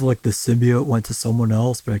about if like the symbiote went to someone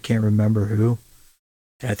else, but I can't remember who.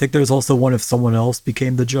 I think there's also one if someone else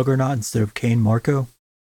became the Juggernaut instead of Kane Marco.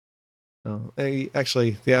 Oh,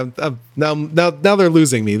 actually, yeah. Now they're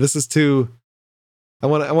losing me. This is too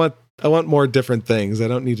I want more different things. I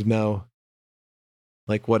don't need to know.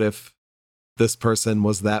 Like, what if this person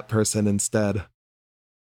was that person instead?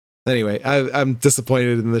 Anyway, I'm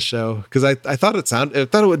disappointed in this show because I thought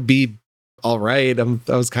it would be all right.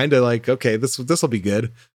 I was kind of like, okay, this will be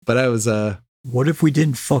good, but I was What if we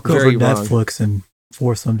didn't fuck over very wrong. Netflix and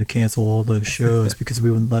force them to cancel all those shows because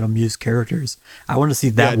we wouldn't let them use characters? I want to see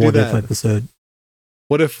that Yeah, do What If that. episode.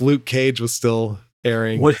 What if Luke Cage was still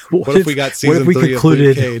airing? What if we got season what if we 3 of Luke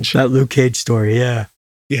concluded Cage? that Luke Cage story? Yeah,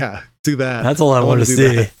 Yeah, do that. that's all I want wanna to do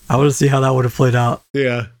see. that. I want to see how that would have played out.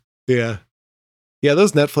 Yeah.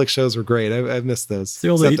 Those Netflix shows were great. I've missed those. It's the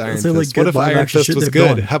only- Except Iron it's the only Fist. good What if live Iron action Fist shit was they've good?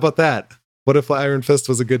 done. How about that? What if Iron Fist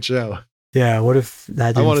was a good show? Yeah, what if that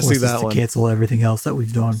I didn't wanna force see us that to one. cancel everything else that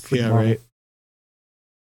we've done for Yeah, Marvel? right.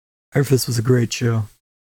 Iron Fist was a great show.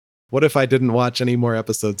 What if I didn't watch any more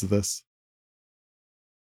episodes of this?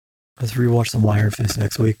 Let's rewatch some Iron Fist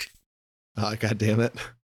next week. Oh, God damn it.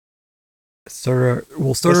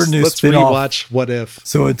 We'll start our new Let's spin-off. rewatch What If.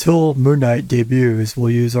 So until Moon Knight debuts, we'll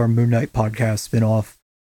use our Moon Knight podcast spin-off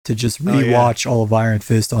to just Oh, yeah. rewatch all of Iron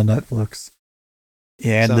Fist on Netflix.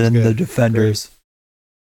 Yeah, and Sounds then good. the Defenders.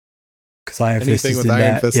 Because Iron Fist Anything is with in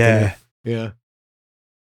Iron that. Fist in Yeah. it. Yeah.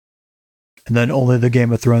 And then only the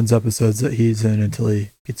Game of Thrones episodes that he's in until he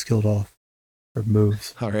gets killed off or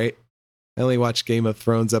moves. All right. I only watched Game of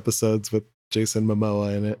Thrones episodes with Jason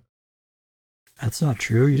Momoa in it. That's not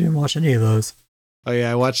true. You didn't watch any of those. Oh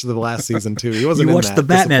yeah, I watched the last season too. He wasn't You in watched that, the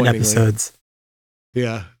Batman disappointingly. episodes.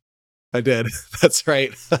 Yeah, I did. That's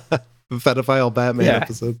right. The pedophile Batman Yeah.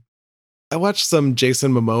 episode. I watched some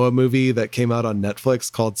Jason Momoa movie that came out on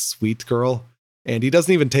Netflix called Sweet Girl, and he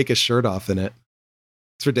doesn't even take his shirt off in it.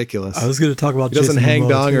 It's ridiculous. I was going to talk about He doesn't Jason hang Momoa,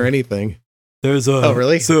 dong too. or anything. There's a Oh,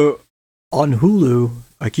 really? So on Hulu,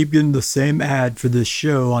 I keep getting the same ad for this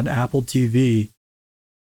show on Apple TV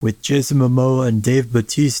with Jason Momoa and Dave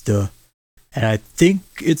Bautista. And I think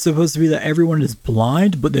it's supposed to be that everyone is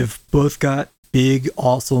blind, but they've both got big,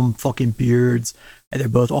 awesome fucking beards. And they're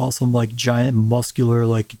both awesome, like giant, muscular,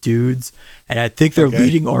 like dudes. And I think they're Okay.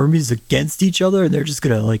 leading armies against each other. And they're just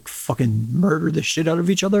going to like fucking murder the shit out of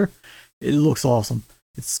each other. It looks awesome.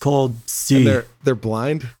 It's called C. And they're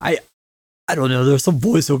blind. I don't know. There's some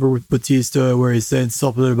voiceover with Batista where he's saying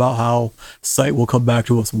something about how sight will come back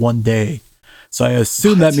to us one day. So I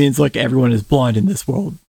assume that means like everyone is blind in this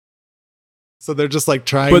world. So they're just like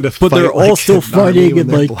trying to But fight. they're all like, still an army fighting when and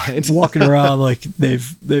they're like blind. walking around like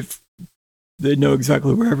they know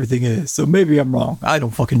exactly where everything is. So maybe I'm wrong. I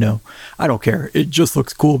don't fucking know. I don't care. It just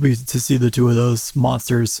looks cool to see the two of those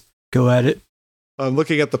monsters go at it. I'm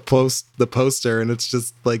looking at the poster, and it's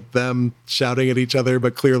just like them shouting at each other,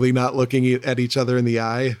 but clearly not looking at each other in the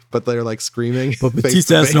eye. But they're like screaming. But face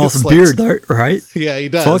Batista to has an face, awesome like- beard, right? Yeah, he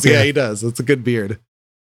does. Fuck Yeah, yeah. he does. It's a good beard.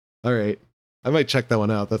 All right, I might check that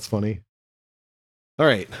one out. That's funny. All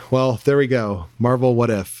right, well, there we go. Marvel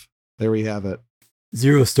What If. There we have it.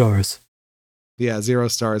 0 stars. Yeah, 0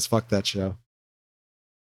 stars. Fuck that show.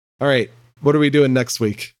 All right, what are we doing next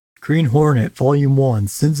week? Green Hornet, Volume 1,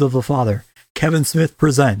 Sins of the Father. Kevin Smith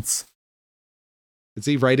presents. Is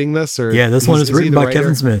he writing this or? Yeah, this one is he written the by writer?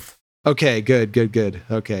 Kevin Smith. Okay, good.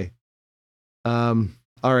 Okay. All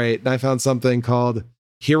right. And I found something called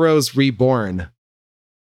Heroes Reborn,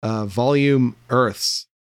 Volume Earths,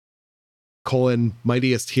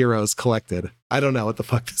 Mightiest Heroes Collected. I don't know what the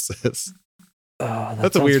fuck this is. Oh, that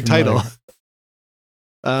That's a sounds weird familiar.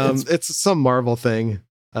 title. It's some Marvel thing.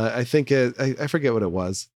 I think I forget what it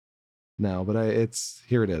was now, but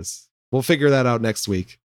here it is. We'll figure that out next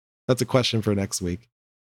week. That's a question for next week.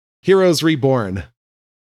 Heroes Reborn.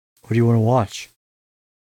 What do you want to watch?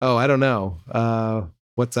 Oh, I don't know.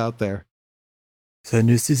 What's out there? It's a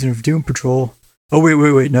new season of Doom Patrol. Oh,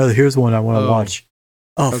 wait. No, here's one I want to Oh. watch.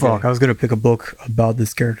 Oh, Okay. fuck. I was going to pick a book about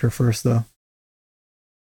this character first, though.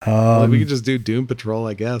 Well, we could just do Doom Patrol,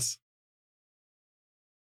 I guess.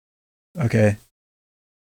 Okay.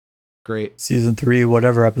 Great. Season 3,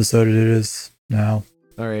 whatever episode it is now.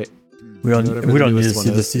 All right. We don't Whatever we the don't need to newest one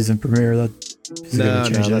see the is. season premiere. That isn't No, going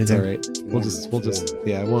to change that's anything. all right. We'll just,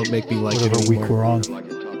 yeah, it won't make me like it Whatever week anymore. we're on.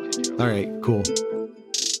 All right, cool.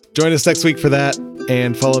 Join us next week for that,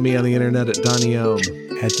 and follow me on the internet at Donnie Ohm.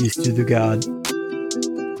 At East to the God.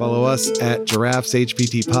 Follow us at Giraffes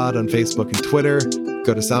HPT Pod on Facebook and Twitter.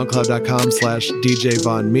 Go to soundcloud.com/DJ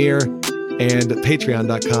Von Meer and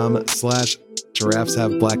patreon.com/Giraffes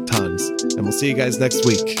Have Black Tongues. And we'll see you guys next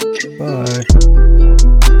week. Bye.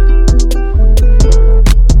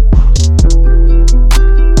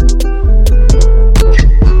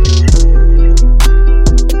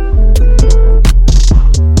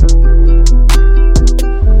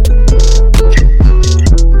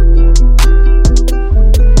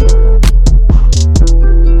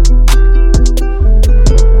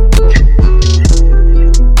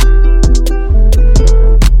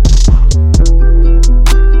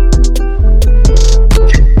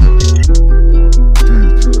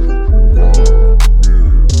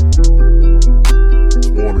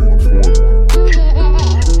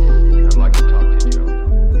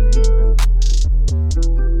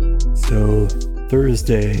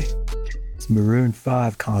 It's Maroon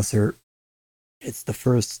 5 concert. It's the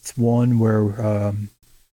first one where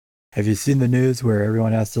have you seen the news where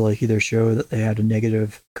everyone has to like either show that they had a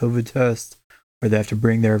negative COVID test or they have to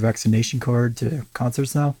bring their vaccination card to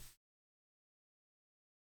concerts now?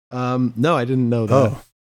 No, I didn't know that. Oh,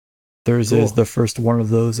 Thursday is the first one of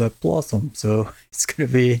those at Blossom, so it's gonna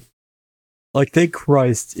be like, thank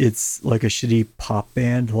Christ, it's like a shitty pop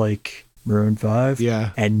band like Maroon 5,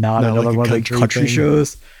 Yeah. and not another like a one of the country country thing.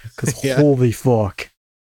 shows. Because Yeah. holy fuck!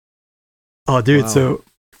 Oh, dude, Wow. so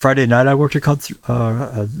Friday night I worked at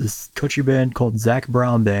this country band called Zach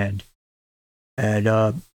Brown Band, and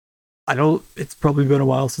I don't. It's probably been a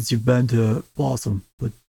while since you've been to Blossom,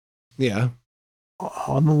 but Yeah.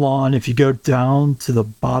 on the lawn, if you go down to the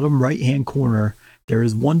bottom right hand corner, there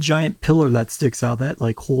is one giant pillar that sticks out that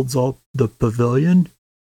like holds up the pavilion.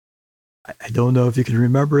 I don't know if you can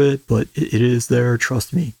remember it, but it is there.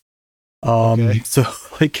 Trust me. Okay. So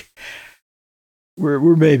like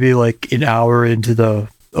we're maybe like an hour into the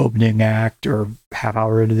opening act or half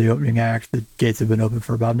hour into the opening act. The gates have been open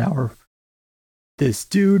for about an hour. This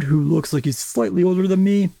dude who looks like he's slightly older than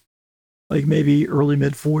me, like maybe early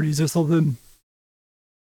mid 40s or something,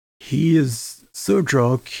 he is so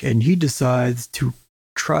drunk and he decides to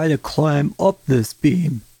try to climb up this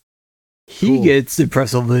beam. He Cool. gets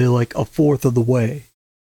impressively like a fourth of the way,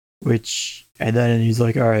 and then he's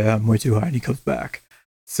like, all right, I'm way too high, and he comes back.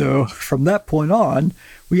 So from that point on,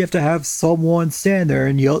 we have to have someone stand there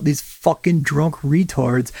and yell at these fucking drunk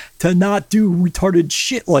retards to not do retarded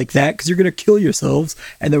shit like that, because you're going to kill yourselves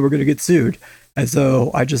and then we're going to get sued. And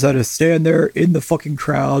so I just had to stand there in the fucking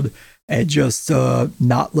crowd and just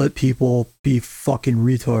not let people be fucking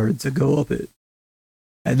retards and go up it.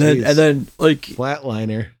 And then like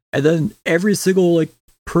Flatliner. and then every single like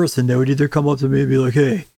person, they would either come up to me and be like,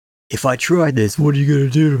 hey, if I tried this, what are you gonna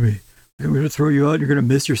do to me? I'm gonna throw you out, you're gonna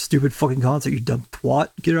miss your stupid fucking concert, you dumb twat,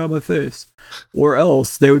 get out of my face. Or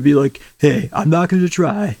else they would be like, hey, I'm not gonna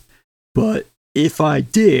try, but if I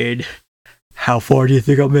did, how far do you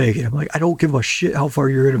think I'll make it? I'm like, I don't give a shit how far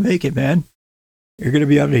you're gonna make it, man. You're gonna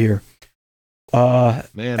be out of here. Man.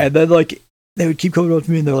 And then like they would keep coming up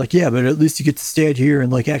to me and they're like, yeah, but at least you get to stand here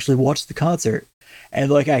and like actually watch the concert.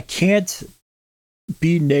 And like I can't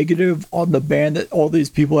be negative on the band that all these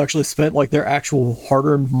people actually spent like their actual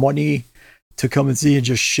hard-earned money to come and see and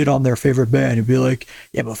just shit on their favorite band and be like,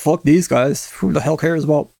 yeah, but fuck these guys. Who the hell cares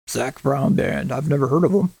about Zach Brown Band? I've never heard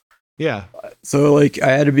of them. Yeah. So like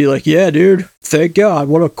I had to be like, yeah, dude, thank God,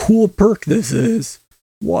 what a cool perk this is.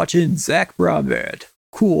 Watching Zach Brown Band.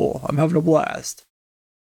 Cool. I'm having a blast.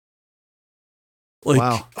 Like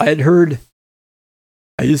Wow. I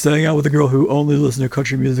used to hang out with a girl who only listened to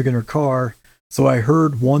country music in her car. So I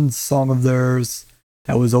heard one song of theirs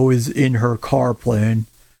that was always in her car playing.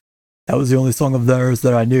 That was the only song of theirs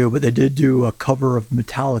that I knew, but they did do a cover of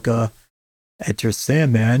Metallica, Enter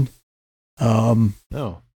Sandman. Oh.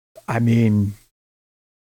 I mean,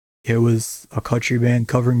 it was a country band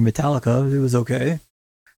covering Metallica. It was okay.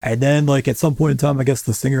 And then, like, at some point in time, I guess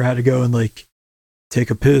the singer had to go and, like, take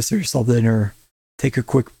a piss or something or take a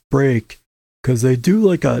quick break. Because they do,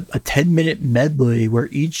 like, a 10-minute medley where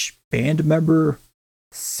each band member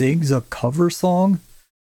sings a cover song.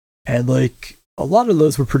 And, like, a lot of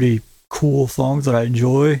those were pretty cool songs that I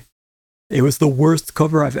enjoy. It was the worst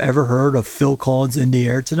cover I've ever heard of Phil Collins' In the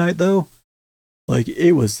Air Tonight, though. Like,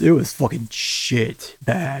 it was fucking shit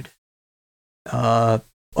bad.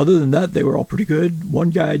 Other than that, they were all pretty good.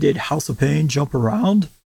 One guy did House of Pain, Jump Around.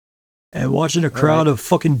 And watching a crowd of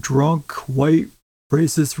fucking drunk, white,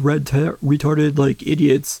 racist, retarded, like,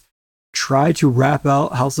 idiots try to rap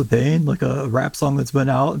out House of Pain, like a rap song that's been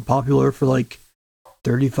out and popular for, like,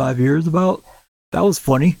 35 years about. That was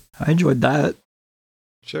funny. I enjoyed that.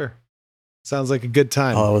 Sure. Sounds like a good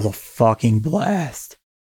time. Oh, it was a fucking blast.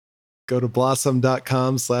 Go to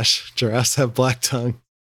blossom.com/Jurassic Black Tongue.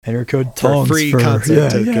 Enter code For TONGS free concert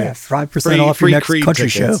ticket. 5% off your next Creed country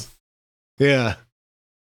tickets. show. Yeah.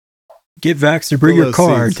 Get vaxxed to bring Fill your those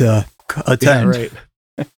card seats. to attend. Yeah,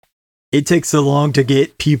 right. It takes so long to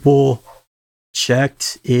get people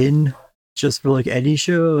checked in just for like any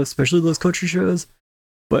show, especially those country shows.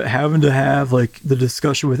 But having to have like the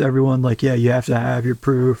discussion with everyone, like, yeah, you have to have your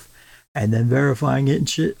proof and then verifying it and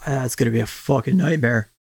shit, that's going to be a fucking nightmare.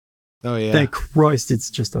 Oh, yeah. Thank Christ it's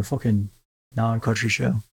just a fucking non-country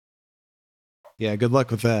show. Yeah, good luck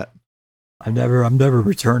with that. I'm never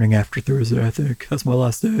returning after Thursday, I think. That's my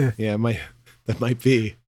last day. Yeah, that might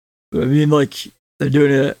be. I mean, like, they're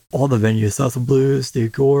doing it at all the venues. South of Blues, the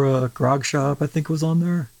Agora, Grog Shop, I think was on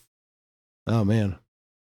there. Oh, man.